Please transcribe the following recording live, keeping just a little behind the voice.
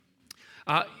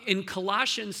In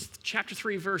Colossians chapter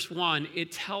 3, verse 1,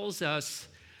 it tells us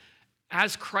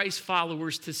as Christ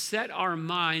followers to set our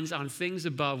minds on things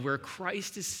above where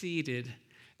Christ is seated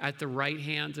at the right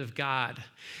hand of God,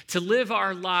 to live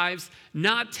our lives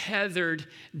not tethered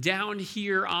down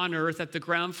here on earth at the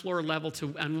ground floor level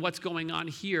and what's going on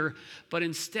here, but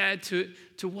instead to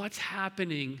what's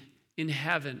happening in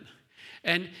heaven.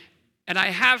 And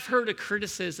I have heard a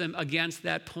criticism against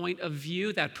that point of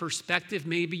view, that perspective.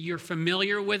 Maybe you're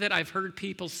familiar with it. I've heard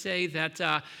people say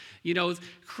that,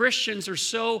 Christians are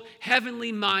so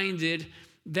heavenly minded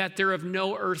that they're of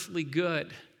no earthly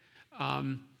good.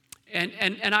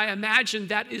 And I imagine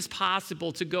that is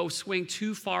possible to go swing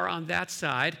too far on that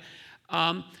side,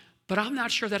 but I'm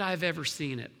not sure that I've ever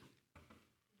seen it.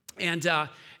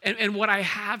 And what I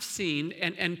have seen,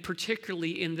 and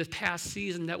particularly in the past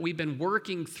season that we've been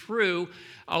working through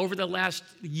over the last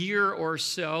year or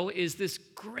so, is this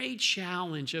great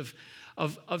challenge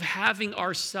of having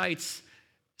our sights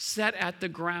set at the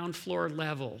ground floor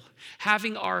level,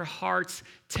 having our hearts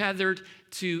tethered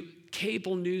to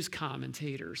cable news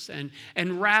commentators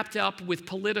and wrapped up with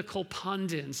political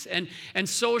pundits and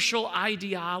social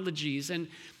ideologies. And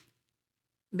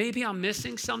maybe I'm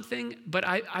missing something, but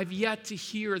I've yet to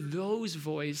hear those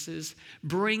voices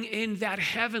bring in that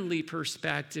heavenly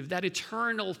perspective, that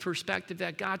eternal perspective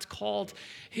that God's called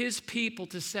his people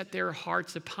to set their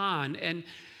hearts upon. And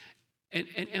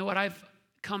what I've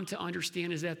come to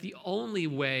understand is that the only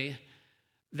way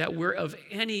that we're of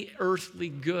any earthly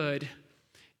good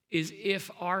is if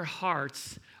our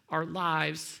hearts, our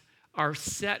lives are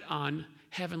set on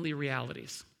heavenly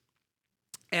realities.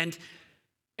 And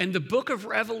the book of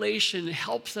Revelation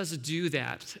helps us do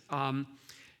that.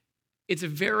 It's a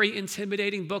very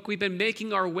intimidating book. We've been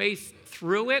making our way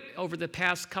through it over the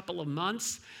past couple of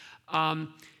months.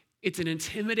 It's an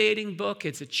intimidating book.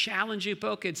 It's a challenging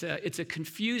book. It's a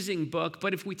confusing book.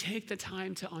 But if we take the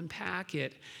time to unpack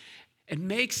it and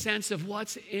make sense of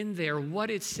what's in there,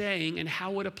 what it's saying, and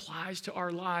how it applies to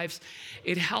our lives,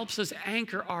 it helps us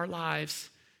anchor our lives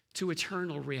to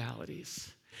eternal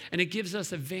realities. And it gives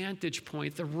us a vantage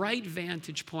point, the right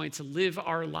vantage point to live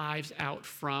our lives out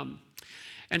from.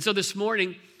 And so this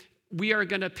morning, we are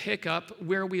going to pick up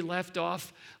where we left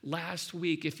off last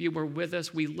week. If you were with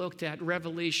us, we looked at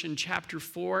Revelation chapter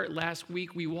 4. Last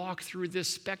week, we walked through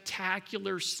this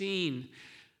spectacular scene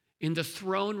in the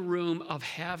throne room of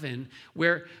heaven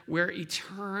where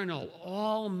eternal,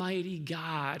 almighty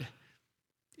God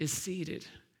is seated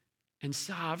and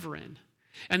sovereign,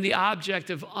 and the object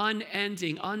of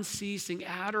unending, unceasing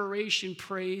adoration,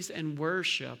 praise, and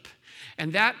worship.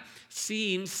 And that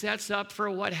scene sets up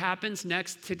for what happens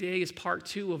next. Today is part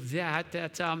 2 of that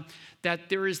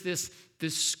there is this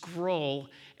scroll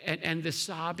and the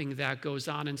sobbing that goes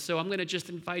on. And so I'm going to just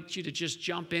invite you to just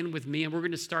jump in with me, and we're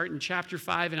going to start in chapter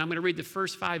 5, and I'm going to read the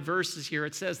first 5 verses here.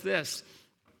 It says this: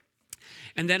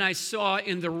 "And then I saw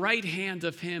in the right hand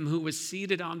of him who was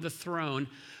seated on the throne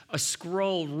a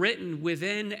scroll written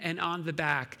within and on the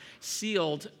back,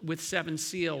 sealed with 7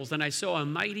 seals. And I saw a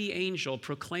mighty angel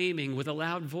proclaiming with a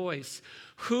loud voice,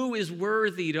 'Who is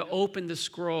worthy to open the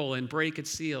scroll and break its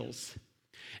seals?'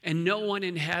 And no one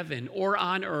in heaven or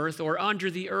on earth or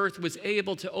under the earth was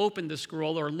able to open the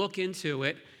scroll or look into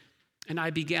it. And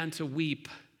I began to weep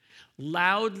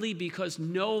loudly because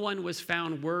no one was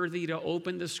found worthy to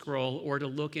open the scroll or to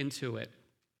look into it.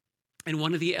 And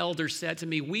one of the elders said to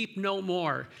me, 'Weep no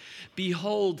more.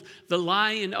 Behold, the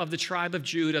Lion of the tribe of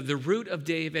Judah, the Root of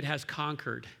David, has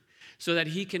conquered, so that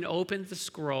he can open the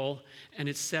scroll and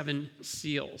its 7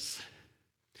 seals.'"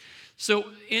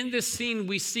 So in this scene,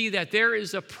 we see that there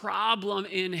is a problem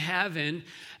in heaven,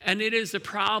 and it is a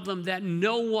problem that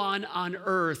no one on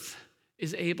earth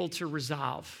is able to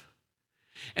resolve.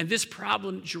 And this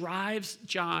problem drives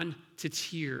John to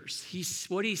tears.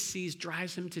 What he sees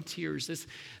drives him to tears.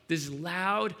 This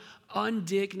loud,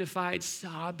 undignified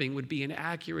sobbing would be an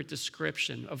accurate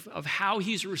description of how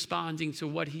he's responding to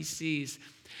what he sees.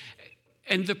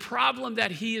 And the problem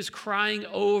that he is crying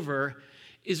over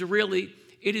is really,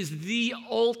 it is the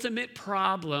ultimate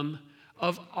problem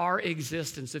of our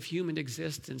existence, of human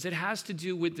existence. It has to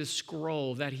do with the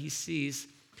scroll that he sees,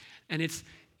 and it's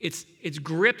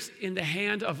gripped in the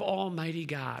hand of Almighty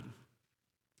God.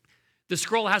 The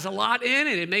scroll has a lot in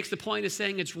it. It makes the point of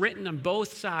saying it's written on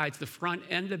both sides, the front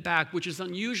and the back, which is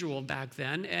unusual back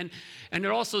then. And it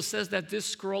also says that this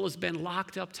scroll has been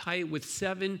locked up tight with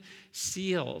 7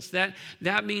 seals. That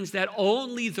means that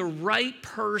only the right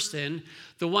person,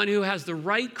 the one who has the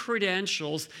right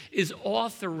credentials, is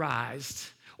authorized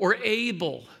or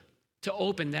able to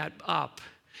open that up.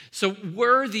 So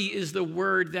worthy is the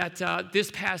word that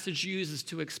this passage uses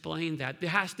to explain that. There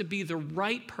has to be the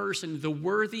right person, the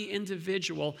worthy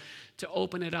individual to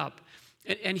open it up.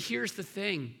 And here's the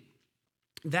thing.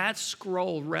 That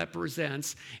scroll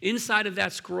represents, inside of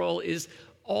that scroll is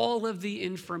all of the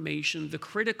information, the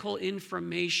critical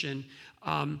information,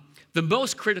 the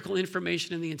most critical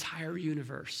information in the entire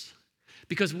universe.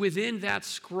 Because within that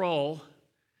scroll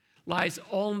lies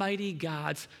Almighty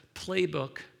God's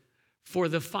playbook for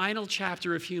the final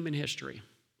chapter of human history.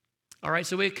 All right,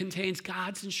 so it contains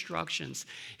God's instructions,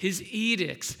 his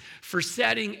edicts for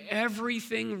setting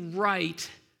everything right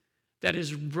that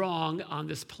is wrong on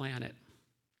this planet,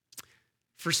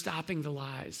 for stopping the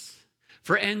lies,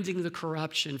 for ending the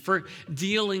corruption, for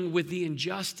dealing with the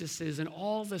injustices and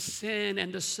all the sin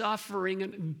and the suffering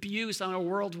and abuse on a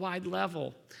worldwide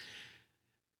level.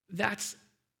 That's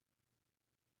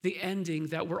the ending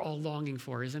that we're all longing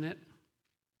for, isn't it?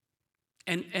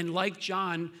 And like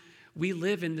John, we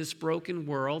live in this broken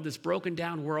world, this broken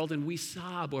down world, and we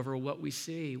sob over what we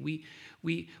see.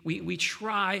 We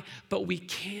try, but we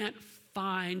can't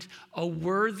find a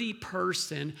worthy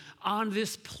person on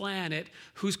this planet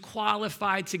who's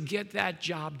qualified to get that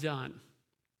job done.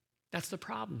 That's the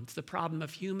problem. It's the problem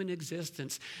of human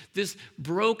existence. This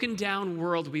broken down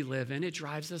world we live in, it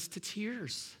drives us to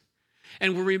tears.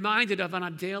 And we're reminded of on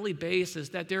a daily basis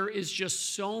that there is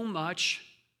just so much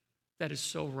that is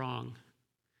so wrong.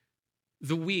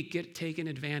 The weak get taken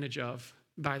advantage of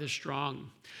by the strong.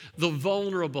 The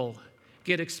vulnerable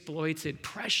get exploited.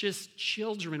 Precious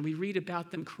children, we read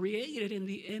about them, created in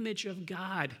the image of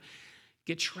God,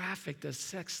 get trafficked as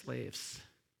sex slaves.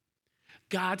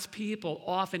 God's people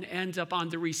often end up on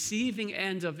the receiving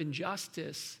end of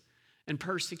injustice and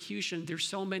persecution. There's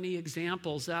so many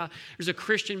examples. There's a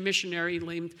Christian missionary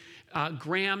named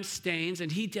Graham Staines,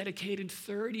 and he dedicated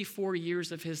 34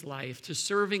 years of his life to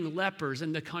serving lepers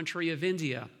in the country of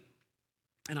India.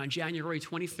 And on January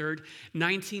 23rd,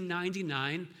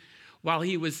 1999, while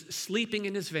he was sleeping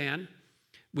in his van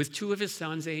with two of his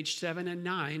sons, aged 7 and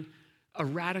 9, a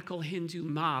radical Hindu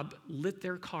mob lit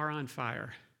their car on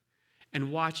fire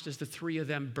and watched as the three of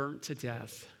them burnt to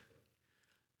death.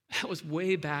 That was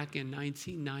way back in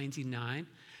 1999.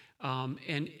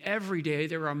 And every day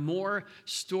there are more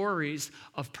stories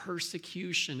of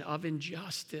persecution, of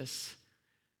injustice.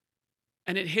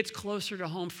 And it hits closer to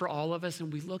home for all of us,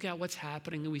 and we look at what's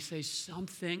happening and we say,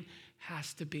 something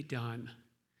has to be done.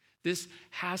 This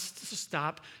has to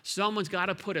stop. Someone's got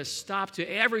to put a stop to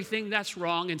everything that's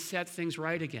wrong and set things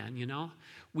right again, you know?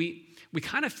 We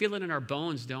kind of feel it in our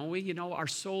bones, don't we? You know, our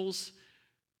souls,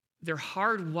 they're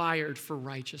hardwired for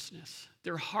righteousness.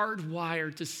 They're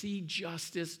hardwired to see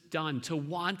justice done, to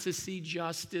want to see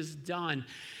justice done.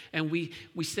 And we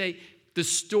say, the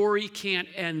story can't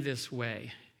end this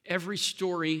way. Every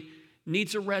story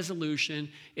needs a resolution.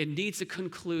 It needs a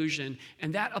conclusion.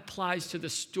 And that applies to the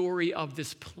story of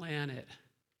this planet,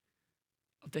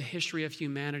 of the history of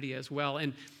humanity as well.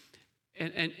 And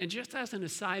just as an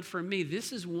aside for me,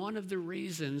 this is one of the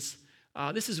reasons,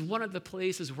 this is one of the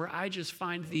places where I just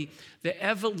find the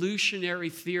evolutionary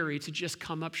theory to just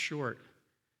come up short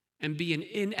and be an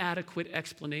inadequate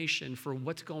explanation for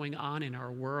what's going on in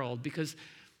our world. Because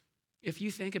if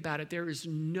you think about it, there is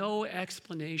no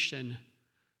explanation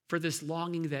for this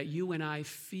longing that you and I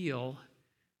feel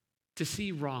to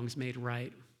see wrongs made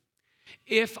right.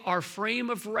 If our frame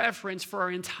of reference for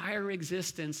our entire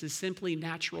existence is simply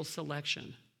natural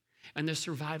selection and the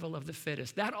survival of the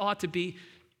fittest, that ought to be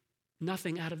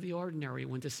nothing out of the ordinary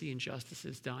when to see injustice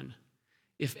is done.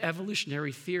 If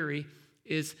evolutionary theory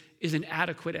is an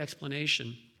adequate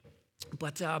explanation.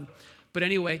 But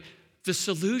anyway, the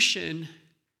solution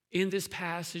in this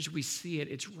passage, we see it.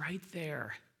 It's right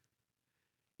there.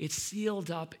 It's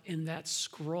sealed up in that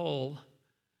scroll.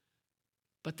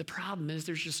 But the problem is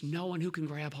there's just no one who can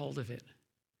grab hold of it.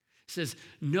 It says,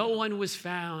 no one was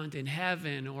found in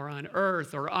heaven or on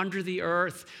earth or under the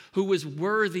earth who was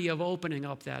worthy of opening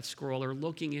up that scroll or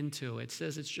looking into it. It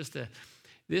says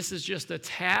this is just a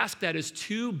task that is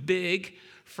too big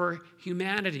for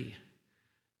humanity.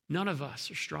 None of us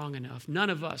are strong enough. None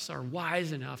of us are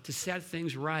wise enough to set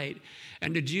things right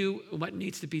and to do what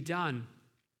needs to be done.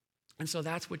 And so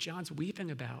that's what John's weeping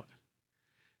about.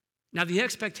 Now, the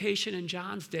expectation in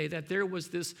John's day that there was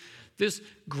this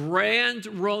grand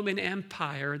Roman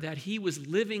Empire that he was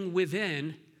living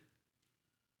within,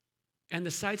 and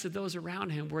the sights of those around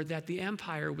him were that the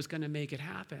empire was going to make it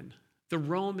happen. The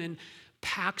Roman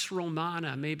Pax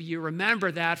Romana. Maybe you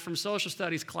remember that from social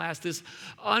studies class, this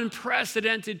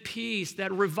unprecedented peace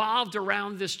that revolved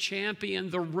around this champion,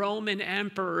 the Roman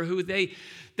emperor, who they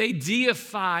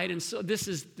deified. And so this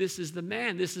is the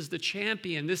man, this is the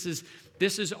champion, this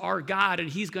is our God, and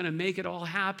he's going to make it all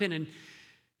happen. And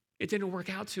it didn't work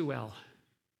out too well.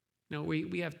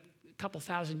 We have a couple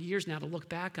thousand years now to look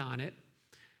back on it.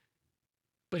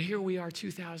 But here we are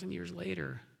 2,000 years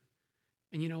later.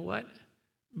 And you know what?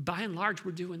 By and large,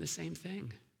 we're doing the same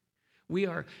thing. We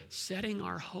are setting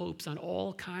our hopes on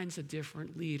all kinds of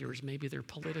different leaders. Maybe they're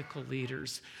political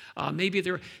leaders. Maybe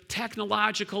they're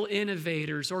technological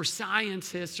innovators or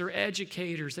scientists or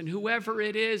educators. And whoever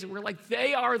it is, we're like,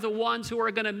 they are the ones who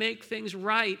are going to make things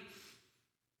right.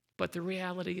 But the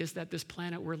reality is that this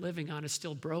planet we're living on is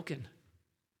still broken.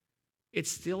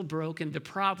 It's still broken. The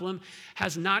problem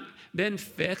has not been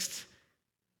fixed.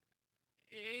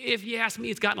 If you ask me,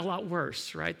 it's gotten a lot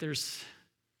worse, right? There's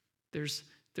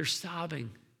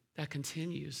sobbing that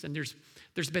continues. And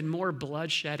there's been more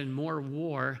bloodshed and more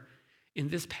war in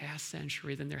this past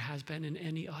century than there has been in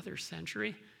any other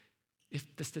century.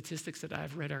 If the statistics that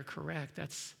I've read are correct,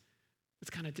 that's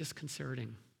kind of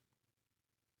disconcerting.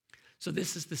 So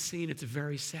this is the scene. It's a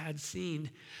very sad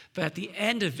scene. But at the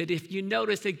end of it, if you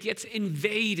notice, it gets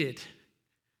invaded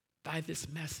by this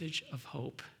message of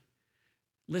hope.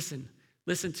 Listen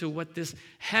to what this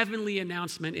heavenly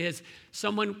announcement is.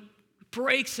 Someone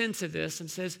breaks into this and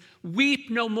says,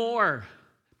 "Weep no more.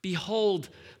 Behold,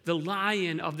 the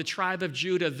Lion of the tribe of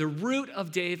Judah, the Root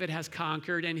of David has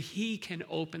conquered, and he can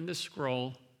open the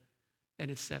scroll and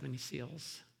its 7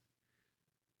 seals."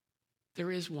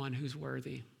 There is one who's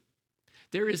worthy.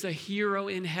 There is a hero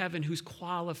in heaven who's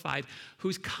qualified,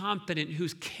 who's competent,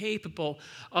 who's capable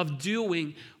of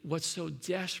doing what so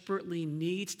desperately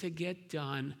needs to get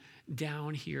done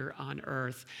down here on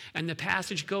earth. And the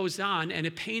passage goes on and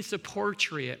it paints a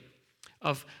portrait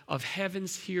of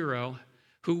heaven's hero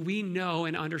who we know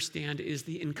and understand is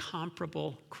the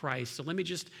incomparable Christ. So let me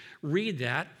just read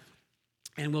that,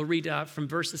 and we'll read from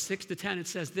verses 6 to 10. It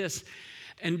says this: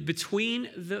 "And between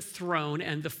the throne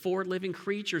and the 4 living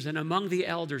creatures and among the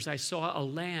elders, I saw a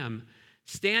lamb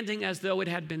standing as though it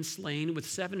had been slain, with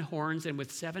 7 horns and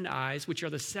with 7 eyes, which are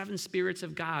the 7 spirits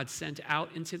of God sent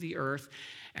out into the earth.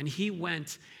 And he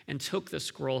went and took the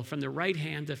scroll from the right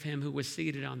hand of him who was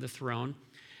seated on the throne.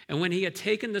 And when he had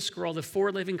taken the scroll, the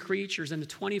 4 living creatures and the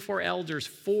 24 elders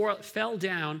fell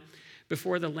down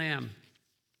before the Lamb,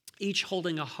 each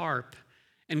holding a harp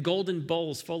and golden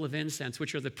bowls full of incense,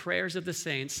 which are the prayers of the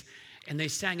saints. And they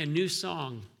sang a new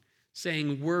song,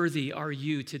 saying, 'Worthy are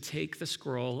you to take the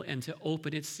scroll and to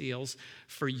open its seals,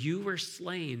 for you were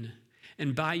slain,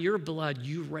 and by your blood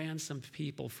you ransomed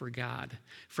people for God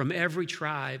from every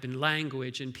tribe and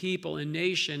language and people and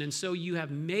nation. And so you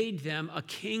have made them a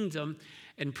kingdom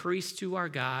and priests to our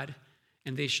God,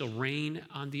 and they shall reign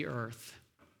on the earth.'"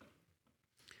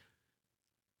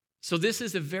 So this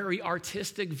is a very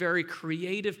artistic, very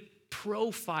creative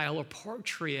profile or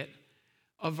portrait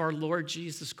of our Lord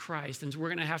Jesus Christ. And we're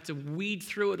going to have to weed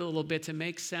through it a little bit to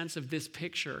make sense of this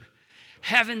picture.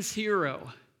 Heaven's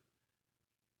hero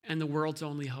and the world's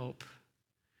only hope.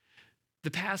 The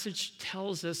passage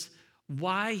tells us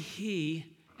why he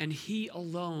and he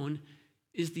alone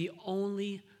is the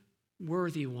only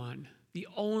worthy one, the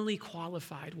only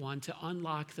qualified one to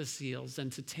unlock the seals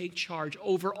and to take charge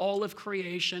over all of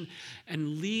creation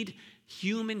and lead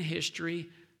human history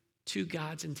to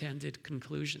God's intended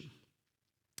conclusion.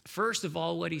 First of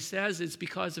all, what he says is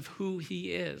because of who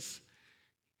he is.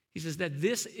 He says that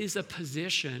this is a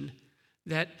position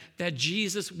that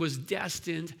Jesus was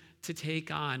destined to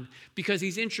take on, because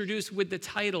he's introduced with the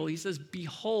title. He says,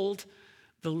 "Behold,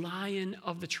 the Lion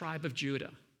of the tribe of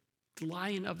Judah." The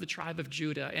Lion of the tribe of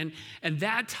Judah. And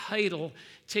that title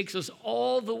takes us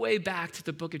all the way back to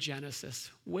the book of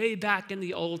Genesis, way back in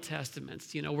the Old Testament.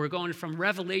 We're going from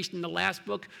Revelation, the last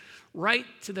book, right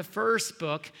to the first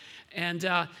book. And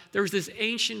there was this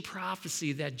ancient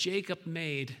prophecy that Jacob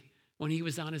made when he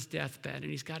was on his deathbed,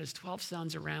 and he's got his 12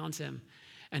 sons around him.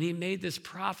 And he made this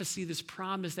prophecy, this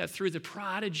promise that through the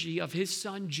prodigy of his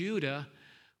son Judah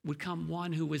would come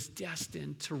one who was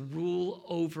destined to rule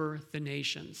over the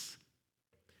nations.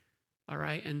 All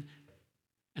right, and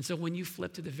so when you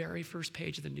flip to the very first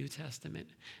page of the New Testament,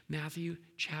 Matthew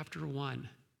chapter 1,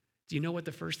 do you know what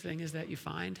the first thing is that you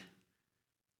find?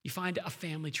 You find a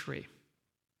family tree.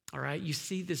 All right, you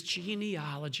see this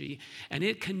genealogy, and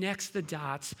it connects the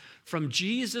dots from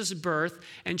Jesus' birth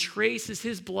and traces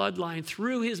his bloodline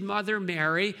through his mother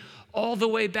Mary all the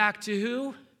way back to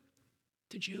who?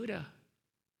 To Judah.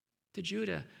 To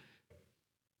Judah.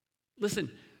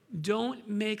 Listen, Don't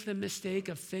make the mistake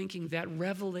of thinking that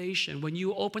Revelation, when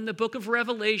you open the book of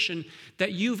Revelation,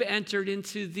 that you've entered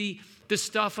into the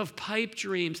stuff of pipe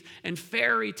dreams and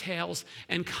fairy tales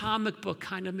and comic book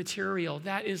kind of material.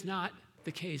 That is not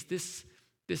the case. This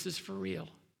is for real.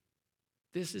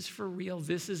 This is for real.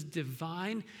 This is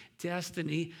divine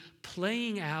destiny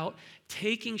playing out,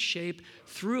 taking shape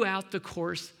throughout the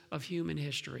course of human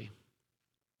history.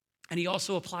 And he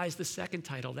also applies the second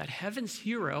title, that heaven's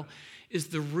hero is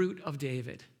the root of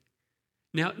David.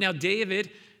 Now David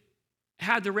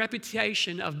had the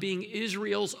reputation of being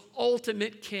Israel's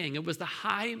ultimate king. It was the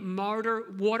high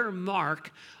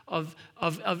watermark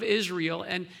of Israel,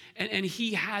 and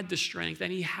he had the strength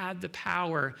and he had the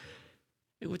power.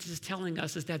 And what this is telling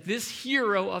us is that this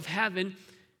hero of heaven,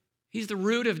 he's the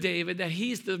root of David, that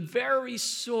he's the very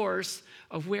source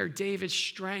of where David's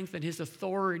strength and his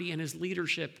authority and his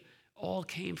leadership all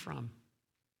came from.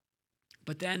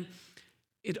 But then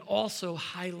it also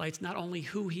highlights not only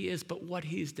who he is, but what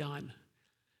he's done.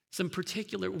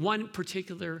 One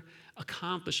particular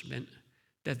accomplishment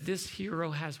that this hero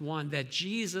has won, that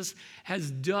Jesus has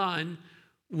done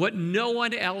what no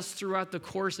one else throughout the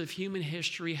course of human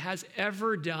history has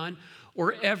ever done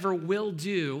or ever will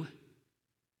do.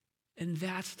 And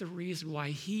that's the reason why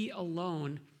he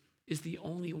alone is the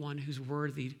only one who's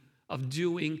worthy of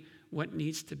doing what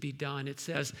needs to be done. It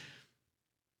says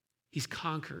he's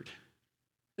conquered.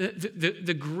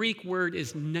 The Greek word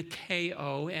is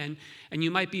Nikeo, and you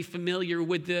might be familiar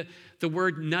with the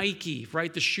word Nike,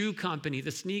 right? The shoe company,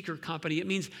 the sneaker company. It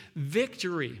means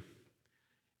victory.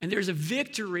 And there's a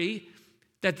victory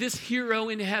that this hero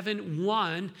in heaven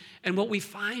won, and what we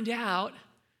find out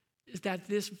is that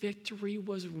this victory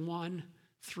was won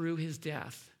through his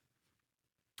death.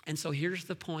 And so here's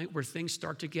the point where things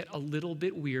start to get a little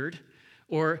bit weird.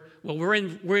 Or, well, we're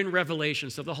in Revelation,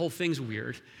 so the whole thing's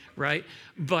weird, right?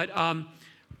 But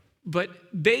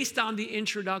based on the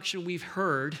introduction we've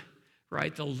heard,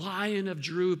 right, the Lion of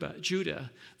Judah,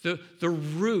 the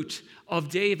root of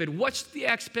David, what's the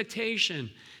expectation?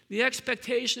 The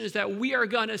expectation is that we are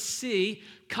going to see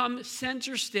come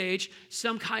center stage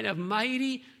some kind of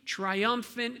mighty,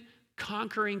 triumphant,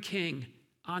 conquering king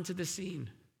onto the scene,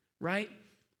 right?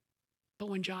 But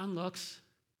when John looks,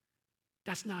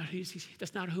 that's not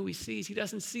who he sees. He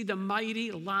doesn't see the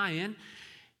mighty lion.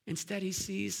 Instead, he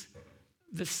sees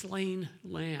the slain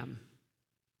lamb.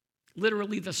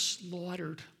 Literally the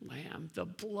slaughtered lamb, the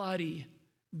bloody,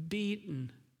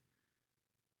 beaten,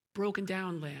 broken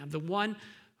down lamb, the one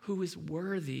who is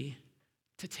worthy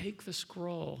to take the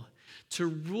scroll, to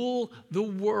rule the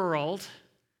world,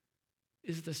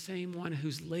 is the same one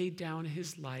who's laid down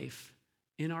his life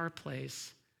in our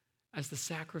place as the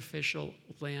sacrificial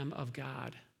Lamb of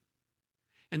God.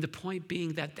 And the point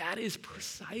being that is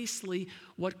precisely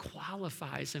what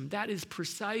qualifies him. That is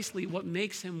precisely what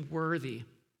makes him worthy.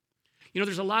 You know,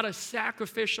 there's a lot of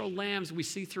sacrificial lambs we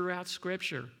see throughout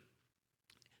Scripture.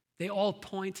 They all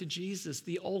point to Jesus,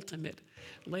 the ultimate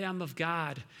Lamb of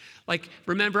God. Like,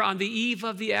 remember on the eve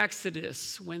of the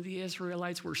Exodus, when the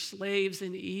Israelites were slaves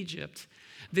in Egypt,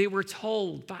 they were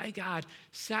told by God,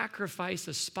 sacrifice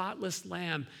a spotless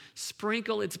lamb,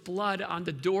 sprinkle its blood on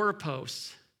the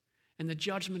doorposts, and the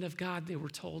judgment of God, they were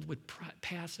told, would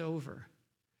pass over.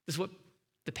 This is what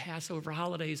the Passover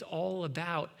holiday is all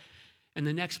about. And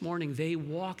the next morning, they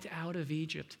walked out of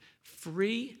Egypt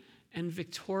free and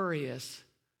victorious.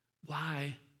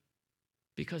 Why?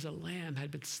 Because a lamb had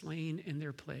been slain in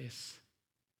their place.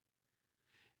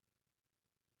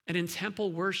 And in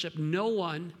temple worship,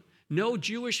 no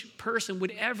Jewish person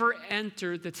would ever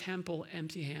enter the temple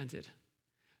empty-handed.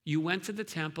 You went to the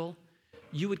temple,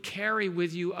 you would carry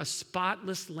with you a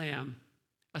spotless lamb,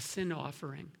 a sin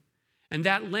offering. And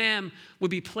that lamb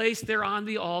would be placed there on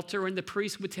the altar, and the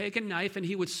priest would take a knife and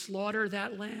he would slaughter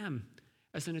that lamb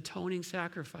as an atoning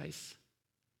sacrifice.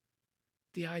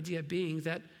 The idea being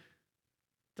that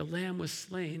the lamb was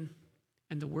slain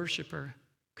and the worshiper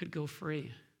could go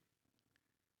free.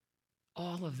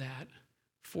 All of that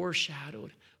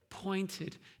foreshadowed,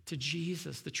 pointed to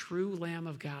Jesus, the true Lamb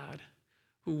of God,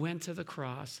 who went to the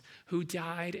cross, who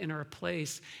died in our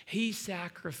place. He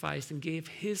sacrificed and gave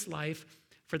his life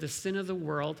for the sin of the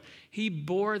world. He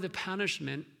bore the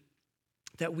punishment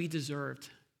that we deserved.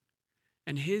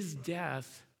 And his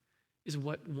death is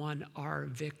what won our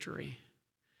victory.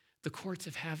 The courts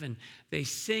of heaven, they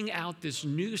sing out this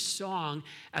new song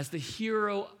as the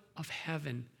hero of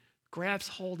heaven grabs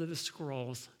hold of the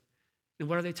scrolls. And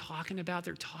what are they talking about?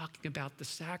 They're talking about the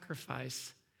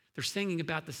sacrifice. They're singing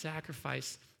about the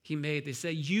sacrifice he made. They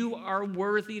say, you are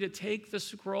worthy to take the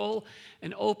scroll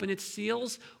and open its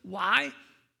seals. Why?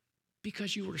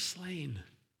 Because you were slain.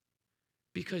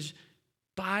 because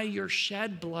by your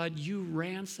shed blood, you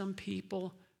ransom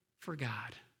people for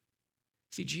God.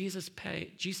 See, Jesus'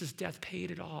 death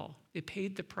paid it all. It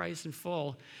paid the price in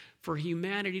full for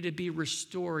humanity to be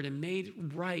restored and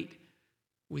made right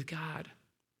with God.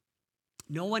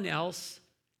 No one else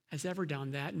has ever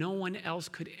done that. No one else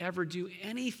could ever do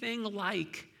anything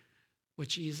like what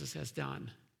Jesus has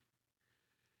done.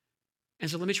 And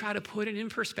so let me try to put it in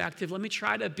perspective. Let me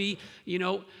try to be,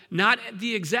 not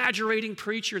the exaggerating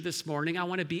preacher this morning. I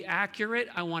want to be accurate.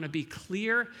 I want to be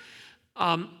clear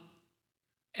and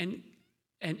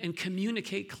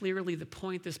communicate clearly the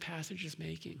point this passage is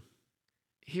making.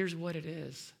 Here's what it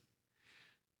is.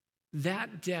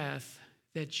 That death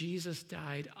that Jesus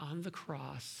died on the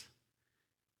cross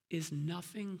is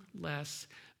nothing less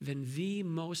than the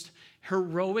most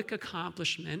heroic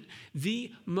accomplishment,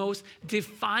 the most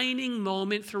defining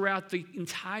moment throughout the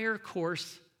entire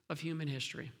course of human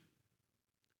history.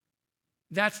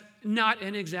 That's not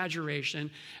an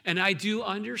exaggeration, and I do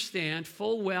understand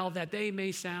full well that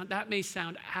may sound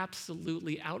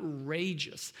absolutely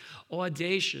outrageous,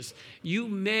 audacious. You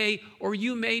may or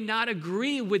you may not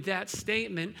agree with that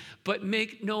statement, but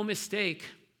make no mistake,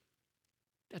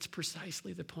 that's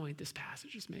precisely the point this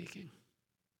passage is making.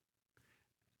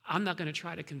 I'm not going to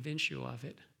try to convince you of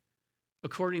it.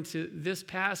 According to this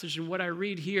passage and what I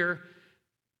read here,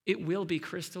 it will be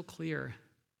crystal clear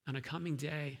on a coming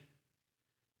day.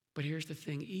 But here's the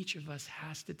thing, each of us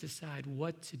has to decide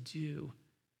what to do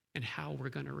and how we're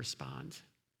going to respond.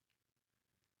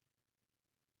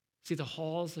 See, the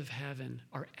halls of heaven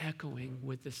are echoing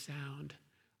with the sound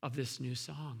of this new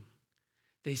song.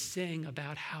 They sing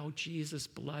about how Jesus'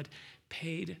 blood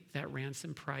paid that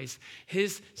ransom price.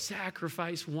 His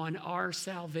sacrifice won our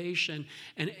salvation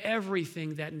and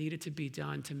everything that needed to be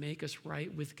done to make us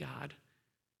right with God.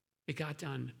 It got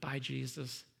done by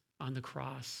Jesus on the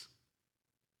cross.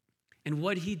 And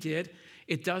what he did,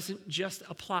 it doesn't just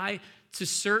apply to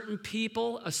certain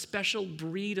people, a special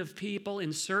breed of people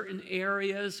in certain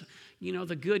areas,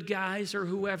 the good guys or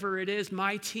whoever it is,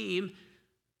 my team.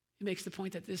 It makes the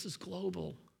point that this is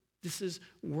global. This is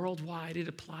worldwide. It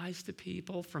applies to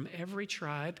people from every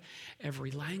tribe,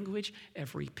 every language,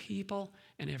 every people,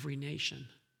 and every nation.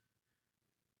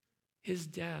 His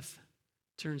death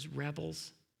turns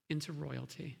rebels into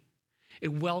royalty.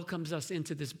 It welcomes us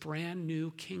into this brand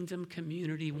new kingdom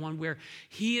community, one where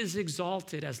he is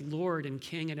exalted as Lord and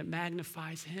King, and it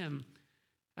magnifies him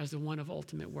as the one of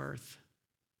ultimate worth.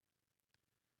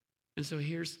 And so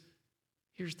here's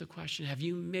the question. Have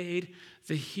you made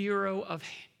the hero of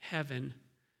heaven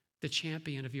the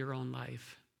champion of your own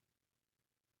life?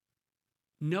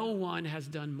 No one has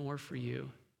done more for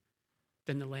you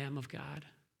than the Lamb of God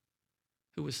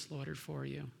who was slaughtered for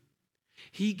you.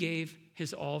 He gave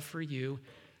his all for you.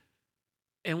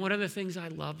 And one of the things I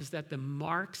love is that the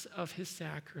marks of his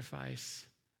sacrifice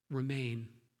remain.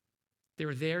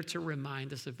 They're there to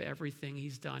remind us of everything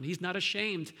he's done. He's not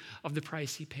ashamed of the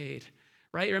price he paid,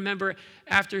 right? Remember,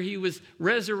 after he was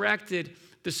resurrected,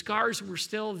 the scars were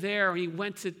still there. And he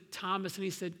went to Thomas and he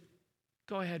said,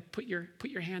 go ahead, put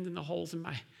your hand in the holes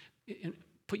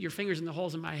put your fingers in the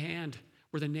holes in my hand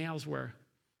where the nails were.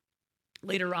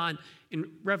 Later on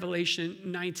in Revelation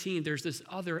 19, there's this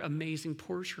other amazing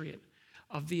portrait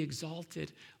of the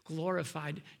exalted,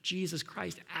 glorified Jesus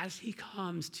Christ as he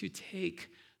comes to take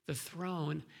the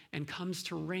throne and comes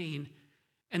to reign.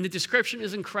 And the description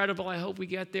is incredible. I hope we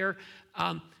get there.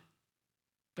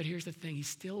 But here's the thing. He's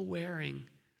still wearing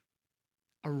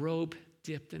a robe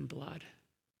dipped in blood.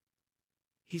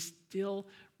 He's still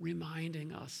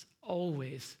reminding us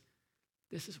always,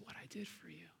 this is what I did for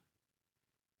you.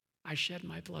 I shed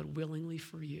my blood willingly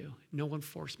for you. No one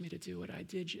forced me to do it. I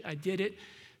did it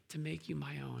to make you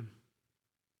my own.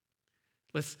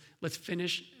 Let's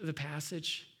finish the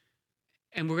passage,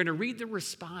 and we're going to read the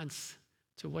response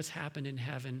to what's happened in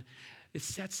heaven. It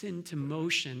sets into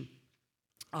motion.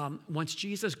 Once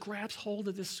Jesus grabs hold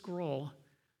of this scroll,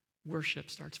 worship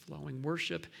starts flowing.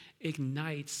 Worship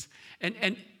ignites.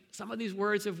 And some of these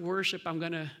words of worship, I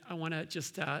want to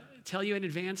just tell you in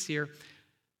advance here.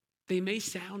 They may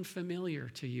sound familiar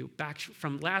to you back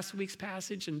from last week's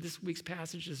passage and this week's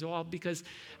passage as well, because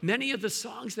many of the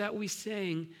songs that we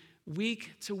sing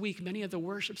week to week, many of the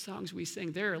worship songs we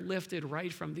sing, they're lifted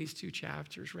right from these two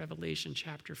chapters, Revelation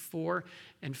chapter 4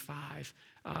 and 5.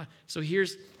 So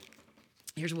here's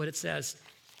what it says.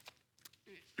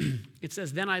 It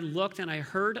says, then I looked and I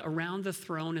heard around the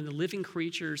throne and the living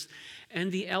creatures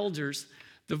and the elders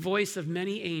the voice of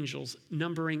many angels,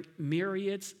 numbering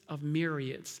myriads of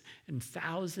myriads and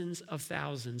thousands of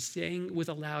thousands, saying with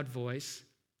a loud voice,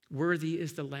 Worthy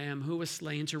is the Lamb who was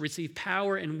slain to receive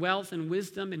power and wealth and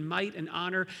wisdom and might and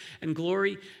honor and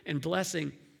glory and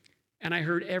blessing. And I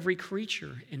heard every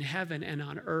creature in heaven and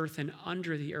on earth and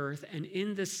under the earth and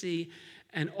in the sea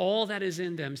and all that is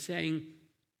in them, saying,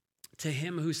 to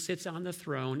him who sits on the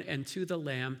throne and to the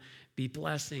Lamb be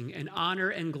blessing and honor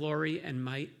and glory and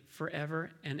might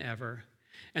forever and ever.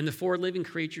 And the four living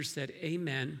creatures said,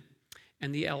 Amen.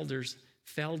 And the elders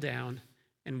fell down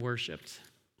and worshiped.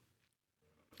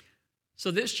 So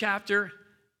this chapter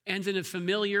ends in a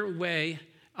familiar way.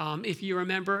 If you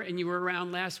remember and you were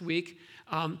around last week,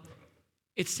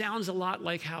 it sounds a lot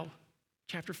like how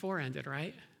chapter 4 ended,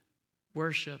 right?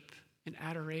 Worship and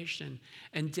adoration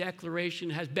and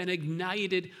declaration has been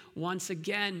ignited once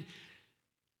again.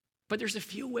 But there's a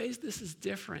few ways this is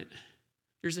different.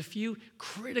 There's a few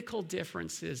critical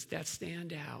differences that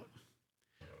stand out.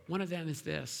 One of them is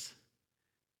this.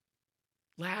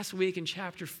 Last week in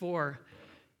chapter 4,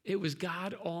 it was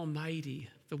God Almighty,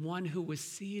 the one who was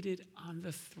seated on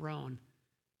the throne.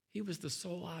 He was the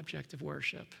sole object of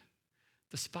worship.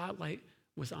 The spotlight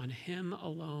was on him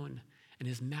alone and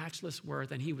his matchless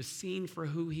worth, and he was seen for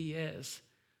who he is.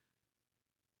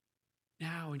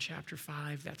 Now in chapter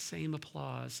 5, that same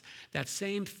applause, that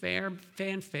same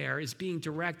fanfare is being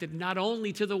directed not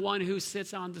only to the one who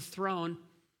sits on the throne,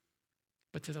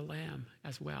 but to the Lamb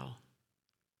as well.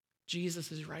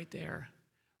 Jesus is right there,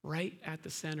 right at the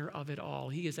center of it all.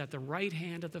 He is at the right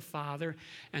hand of the Father,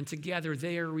 and together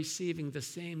they are receiving the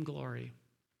same glory,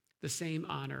 the same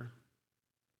honor.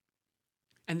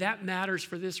 And that matters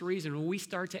for this reason. When we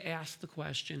start to ask the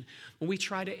question, when we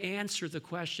try to answer the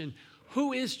question,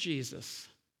 who is Jesus?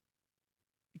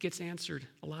 It gets answered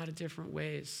a lot of different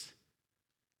ways.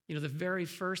 You know, the very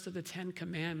first of the 10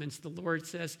 Commandments, the Lord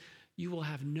says, you will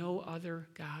have no other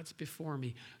gods before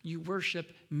me. You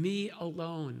worship me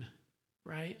alone,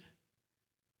 right?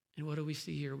 And what do we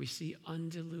see here? We see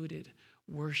undiluted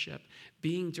worship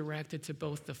being directed to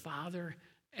both the Father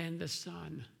and the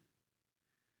Son.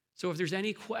 So if there's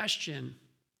any question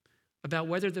about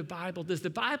whether does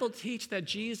the Bible teach that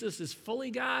Jesus is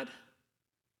fully God?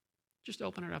 Just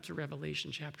open it up to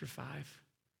Revelation chapter 5.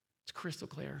 It's crystal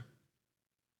clear.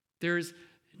 There's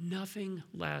nothing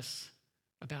less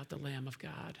about the Lamb of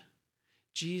God.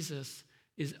 Jesus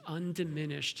is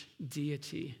undiminished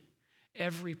deity.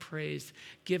 Every praise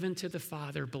given to the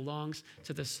Father belongs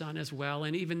to the Son as well.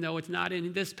 And even though it's not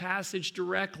in this passage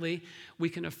directly, we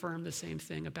can affirm the same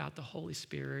thing about the Holy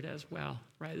Spirit as well,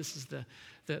 right? This is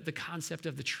the concept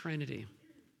of the Trinity.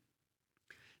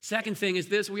 Second thing is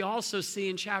this, we also see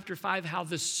in chapter 5 how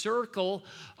the circle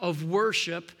of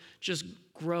worship just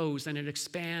grows and it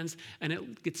expands and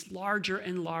it gets larger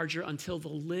and larger until the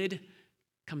lid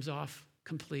comes off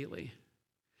completely.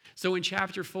 So in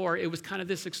chapter 4, it was kind of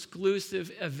this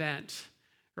exclusive event,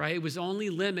 right? It was only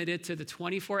limited to the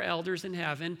 24 elders in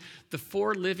heaven, the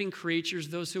 4 living creatures,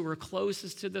 those who were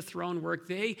closest to the throne work.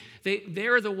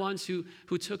 They're the ones who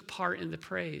took part in the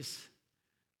praise.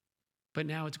 But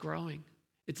now it's growing.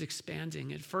 It's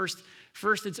expanding. At first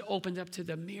it's opened up to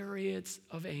the myriads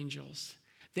of angels.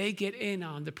 They get in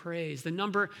on the praise. The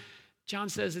number, John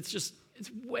says, it's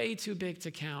way too big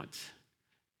to count.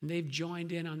 And they've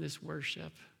joined in on this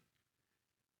worship.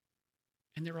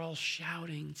 And they're all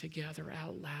shouting together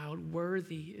out loud,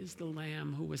 worthy is the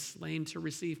Lamb who was slain to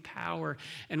receive power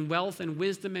and wealth and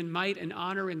wisdom and might and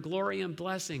honor and glory and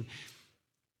blessing.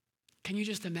 Can you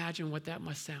just imagine what that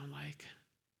must sound like?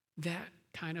 That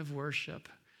kind of worship,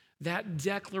 that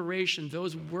declaration,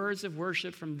 those words of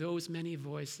worship from those many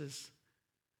voices.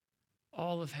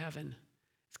 All of heaven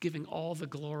is giving all the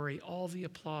glory, all the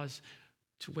applause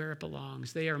to where it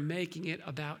belongs. They are making it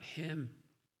about him,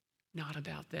 not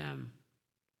about them.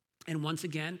 And once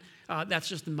again, that's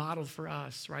just the model for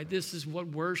us, right? This is what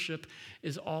worship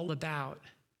is all about.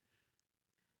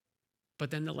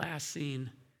 But then the last scene,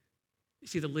 you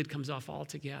see the lid comes off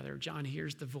altogether. John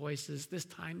hears the voices. This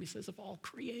time he says of all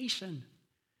creation,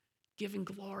 giving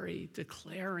glory,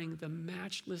 declaring the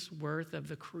matchless worth of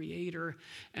the Creator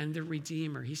and the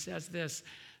Redeemer. He says this,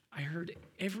 I heard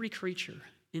every creature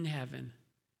in heaven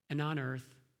and on earth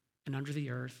and under the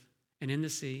earth and in the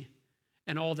sea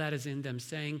and all that is in them,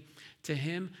 saying, to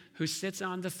him who sits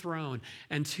on the throne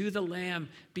and to the Lamb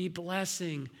be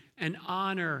blessing and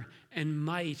honor and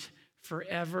might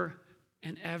forever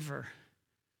and ever.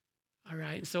 All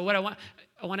right, so what I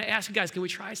want to ask you guys, can we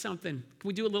try something? Can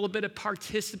we do a little bit of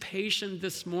participation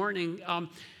this morning?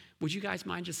 Would you guys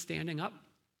mind just standing up?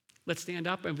 Let's stand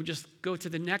up and we'll just go to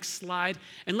the next slide.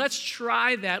 And let's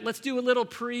try that. Let's do a little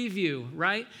preview,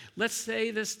 right? Let's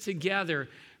say this together.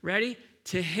 Ready?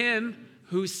 To him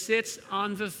who sits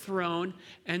on the throne,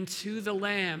 and to the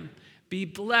Lamb be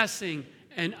blessing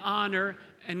and honor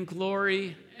and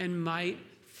glory and might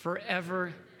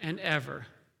forever and ever.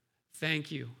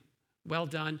 Thank you. Well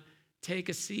done. Take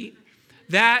a seat.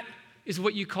 That is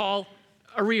what you call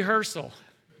a rehearsal,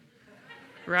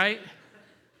 right?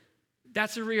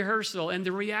 That's a rehearsal. And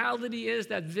the reality is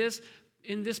that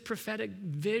in this prophetic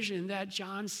vision that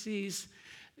John sees,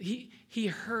 he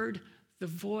heard the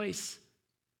voice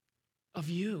of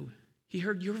you. He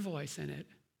heard your voice in it.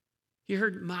 He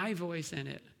heard my voice in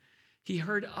it. He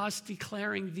heard us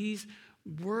declaring these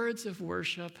words of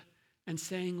worship and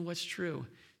saying what's true.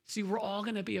 See, we're all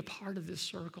going to be a part of this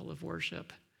circle of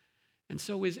worship. And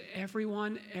so is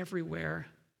everyone, everywhere,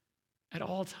 at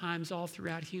all times, all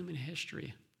throughout human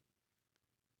history.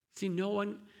 See, no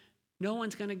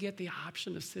one's going to get the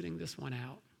option of sitting this one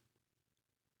out.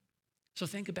 So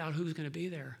think about who's going to be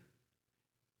there.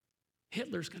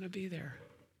 Hitler's going to be there.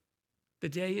 The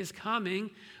day is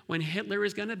coming when Hitler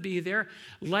is going to be there.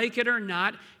 Like it or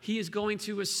not, he is going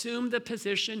to assume the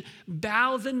position,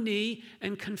 bow the knee,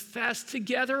 and confess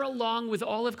together along with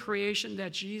all of creation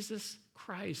that Jesus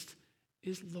Christ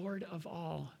is Lord of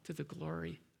all, to the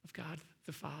glory of God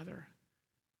the Father.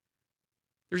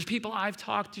 There's people I've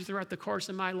talked to throughout the course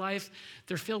of my life.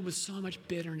 They're filled with so much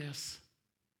bitterness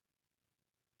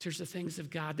towards the things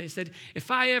of God. They said, if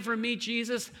I ever meet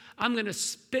Jesus, I'm going to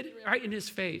spit right in his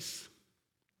face.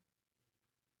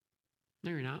 No,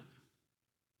 you're not.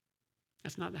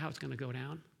 That's not how it's going to go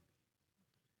down.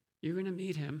 You're going to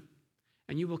meet him,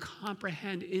 and you will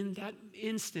comprehend in that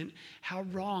instant how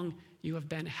wrong you have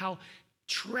been, how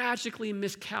tragically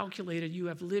miscalculated you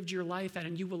have lived your life at,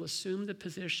 and you will assume the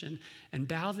position and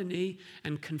bow the knee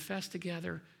and confess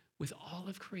together with all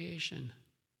of creation,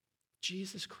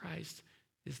 Jesus Christ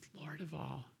is Lord of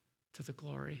all, to the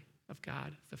glory of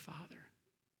God the Father.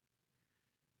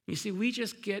 You see, we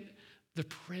just get the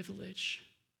privilege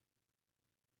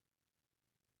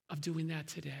of doing that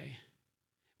today.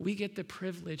 We get the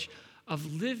privilege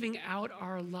of living out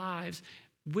our lives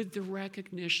with the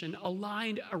recognition,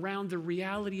 aligned around the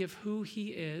reality of who he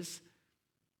is,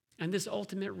 and this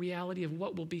ultimate reality of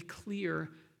what will be clear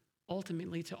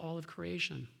ultimately to all of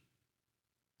creation.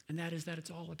 And that is that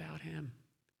it's all about him,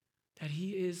 that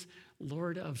he is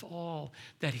Lord of all,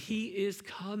 that he is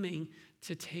coming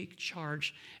to take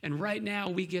charge. And right now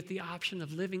we get the option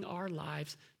of living our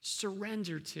lives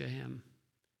surrendered to him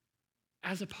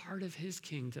as a part of his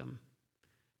kingdom,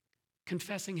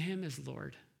 confessing him as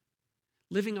Lord,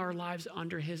 living our lives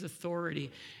under his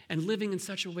authority, and living in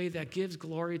such a way that gives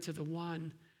glory to the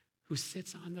one who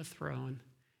sits on the throne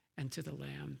and to the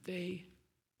Lamb. They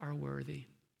are worthy.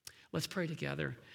 Let's pray together.